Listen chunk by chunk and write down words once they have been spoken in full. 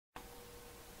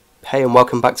Hey and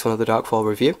welcome back to another Darkfall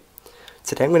review.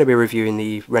 Today I'm going to be reviewing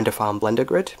the render farm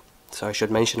Blendergrid. So I should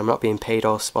mention I'm not being paid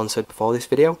or sponsored for this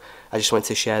video. I just wanted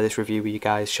to share this review with you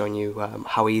guys, showing you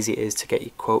how easy it is to get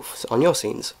your quotes on your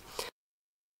scenes.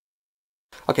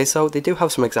 Okay, so they do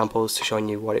have some examples to showing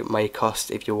you what it may cost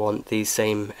if you want these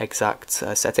same exact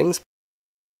settings.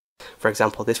 For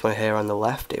example, this one here on the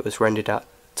left, it was rendered at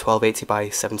 1280 by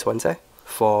 720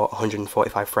 for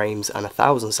 145 frames and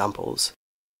 1000 samples.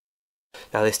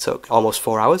 Now this took almost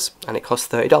 4 hours and it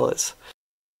cost $30.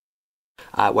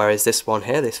 Whereas this one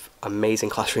here, this amazing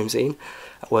classroom scene,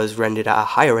 was rendered at a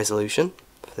higher resolution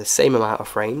for the same amount of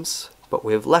frames but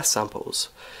with less samples.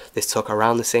 This took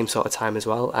around the same sort of time as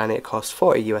well and it cost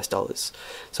 $40 US.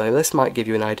 So this might give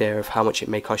you an idea of how much it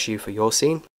may cost you for your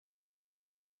scene.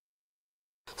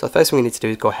 So the first thing we need to do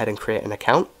is go ahead and create an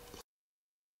account.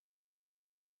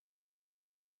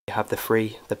 You have the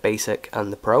free, the basic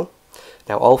and the pro.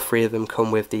 Now all three of them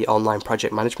come with the online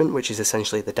project management, which is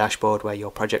essentially the dashboard where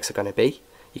your projects are going to be.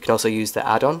 You can also use the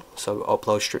add-on, so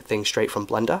upload things straight from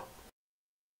Blender.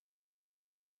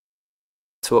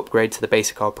 To upgrade to the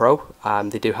basic or pro,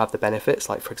 they do have the benefits,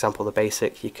 like for example the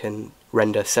basic, you can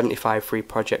render 75 free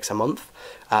projects a month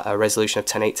at a resolution of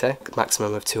 1080,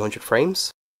 maximum of 200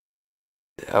 frames.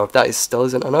 If that still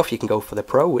isn't enough, you can go for the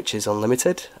Pro, which is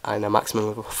unlimited and a maximum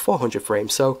of 400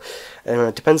 frames. So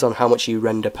it depends on how much you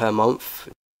render per month.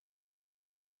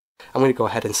 I'm going to go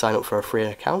ahead and sign up for a free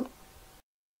account.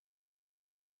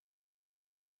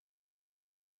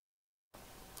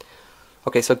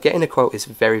 Okay, so getting a quote is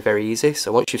very easy.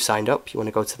 So once you've signed up, you want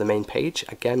to go to the main page.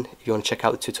 Again, if you want to check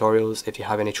out the tutorials if you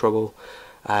have any trouble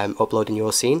uploading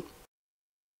your scene.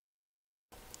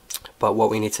 But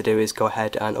what we need to do is go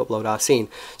ahead and upload our scene.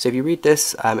 So if you read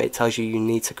this, it tells you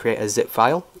need to create a zip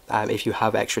file. If you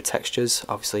have extra textures,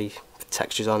 obviously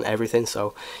textures on everything,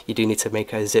 so you do need to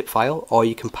make a zip file, or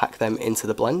you can pack them into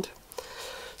the blend.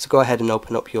 So go ahead and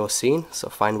open up your scene. So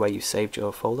find where you saved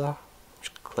your folder,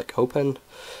 just click open,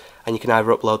 and you can either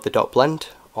upload the .blend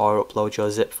or upload your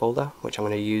zip folder, which I'm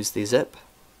going to use the zip.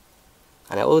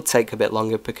 And it will take a bit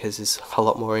longer because there's a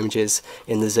lot more images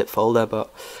in the zip folder,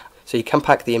 but so you can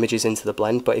pack the images into the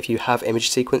blend, but if you have image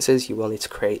sequences, you will need to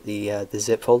create the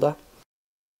zip folder.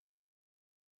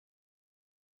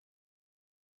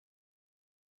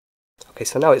 Okay,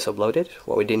 so now it's uploaded.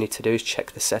 What we do need to do is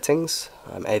check the settings.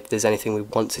 If there's anything we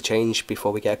want to change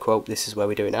before we get a quote, this is where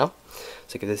we do it now.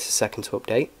 So give this a second to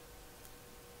update.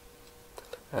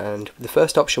 And the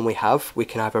first option we have, we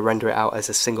can either render it out as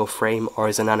a single frame or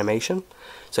as an animation.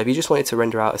 So if you just wanted to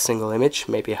render out a single image,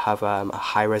 maybe have a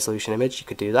high resolution image, you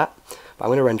could do that. But I'm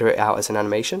going to render it out as an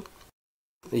animation.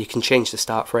 You can change the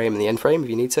start frame and the end frame if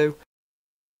you need to.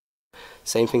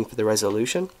 Same thing for the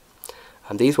resolution.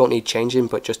 And these won't need changing,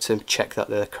 but just to check that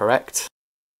they're correct.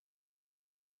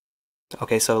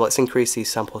 Okay, so let's increase these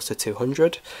samples to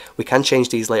 200. We can change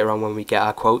these later on when we get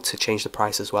our quote to change the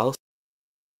price as well.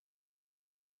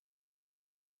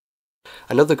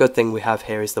 Another good thing we have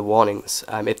here is the warnings.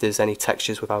 If there's any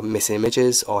textures with our missing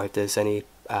images, or if there's any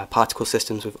particle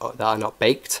systems that are not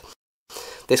baked.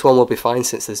 This one will be fine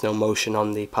since there's no motion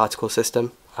on the particle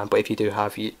system, but if you do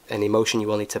have any motion, you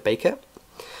will need to bake it.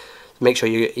 Make sure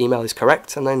your email is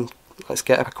correct, and then let's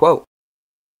get a quote.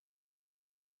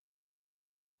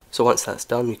 So once that's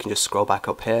done, you can just scroll back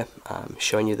up here,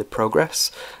 showing you the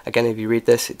progress. Again, if you read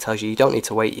this, it tells you don't need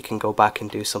to wait, you can go back and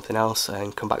do something else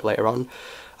and come back later on.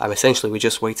 Essentially, we're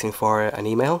just waiting for an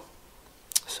email,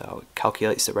 so it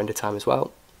calculates the render time as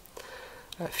well.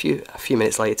 A few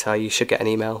minutes later, you should get an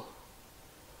email.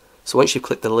 So once you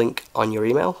click the link on your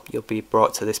email, you'll be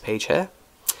brought to this page here.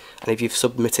 And if you've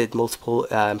submitted multiple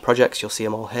projects, you'll see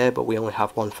them all here, but we only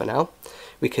have one for now.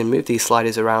 We can move these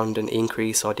sliders around and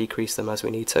increase or decrease them as we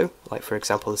need to, like for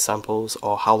example the samples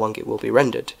or how long it will be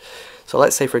rendered. So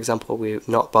let's say for example we're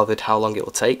not bothered how long it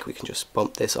will take, we can just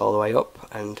bump this all the way up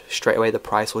and straight away the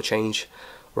price will change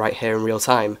right here in real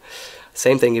time.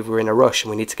 Same thing if we're in a rush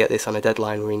and we need to get this on a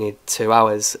deadline, we need 2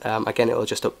 hours, again it will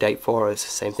just update for us.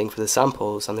 Same thing for the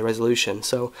samples and the resolution.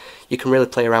 So you can really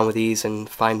play around with these and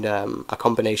find a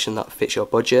combination that fits your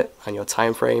budget and your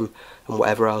time frame and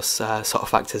whatever else sort of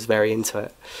factors vary into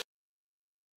it.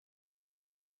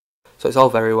 So it's all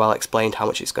very well explained how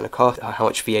much it's going to cost, how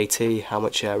much VAT, how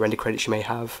much render credits you may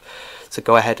have. So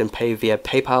go ahead and pay via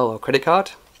PayPal or credit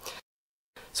card.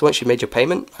 So once you've made your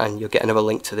payment, and you'll get another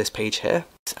link to this page here,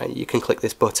 and you can click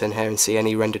this button here and see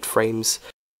any rendered frames.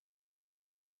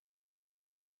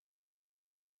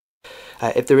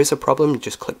 If there is a problem,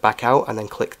 just click back out and then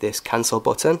click this cancel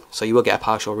button, so you will get a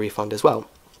partial refund as well.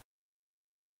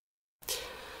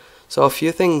 So a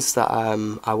few things that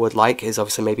I would like is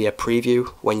obviously maybe a preview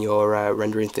when you're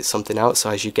rendering something out,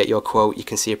 so as you get your quote you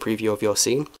can see a preview of your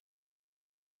scene.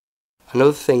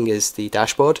 Another thing is the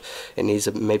dashboard. It needs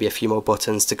maybe a few more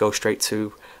buttons to go straight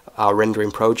to our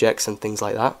rendering projects and things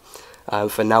like that.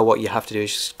 For now what you have to do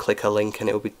is just click a link and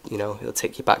it'll be, it'll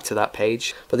take you back to that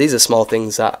page. But these are small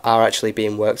things that are actually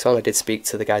being worked on. I did speak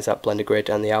to the guys at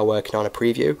Blendergrid and they are working on a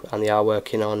preview and they are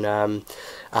working on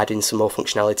adding some more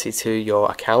functionality to your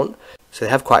account. So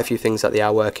they have quite a few things that they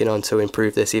are working on to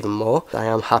improve this even more. I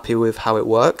am happy with how it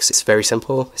works. It's very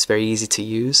simple, it's very easy to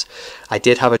use. I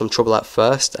did have some trouble at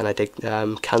first and I did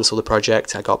cancel the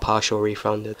project. I got partial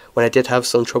refunded. When I did have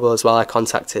some trouble as well, I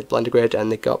contacted Blendergrid and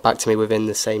they got back to me within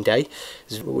the same day,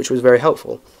 which was very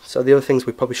helpful. So the other things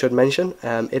we probably should mention,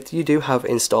 if you do have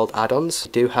installed add-ons,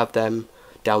 do have them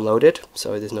downloaded,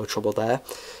 so there's no trouble there.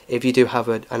 If you do have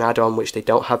an add-on which they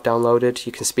don't have downloaded,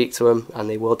 you can speak to them and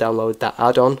they will download that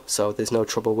add-on, so there's no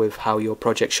trouble with how your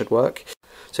project should work.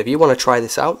 So if you want to try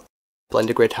this out,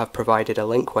 Blendergrid have provided a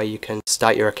link where you can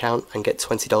start your account and get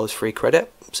 $20 free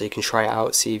credit, so you can try it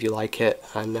out, see if you like it,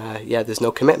 and yeah, there's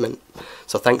no commitment.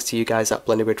 So thanks to you guys at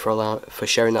Blendergrid for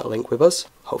sharing that link with us.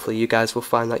 Hopefully you guys will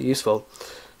find that useful.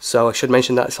 So I should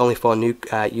mention that it's only for new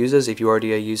users. If you're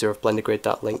already a user of Blendergrid,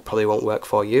 that link probably won't work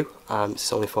for you.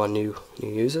 It's only for new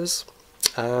users.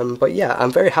 But yeah,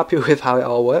 I'm very happy with how it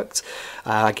all worked.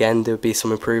 Again, there will be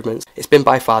some improvements. It's been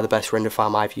by far the best render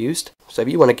farm I've used. So if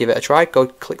you want to give it a try, go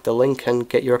click the link and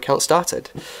get your account started.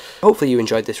 Hopefully you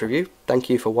enjoyed this review. Thank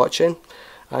you for watching.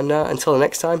 And until the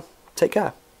next time, take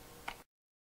care.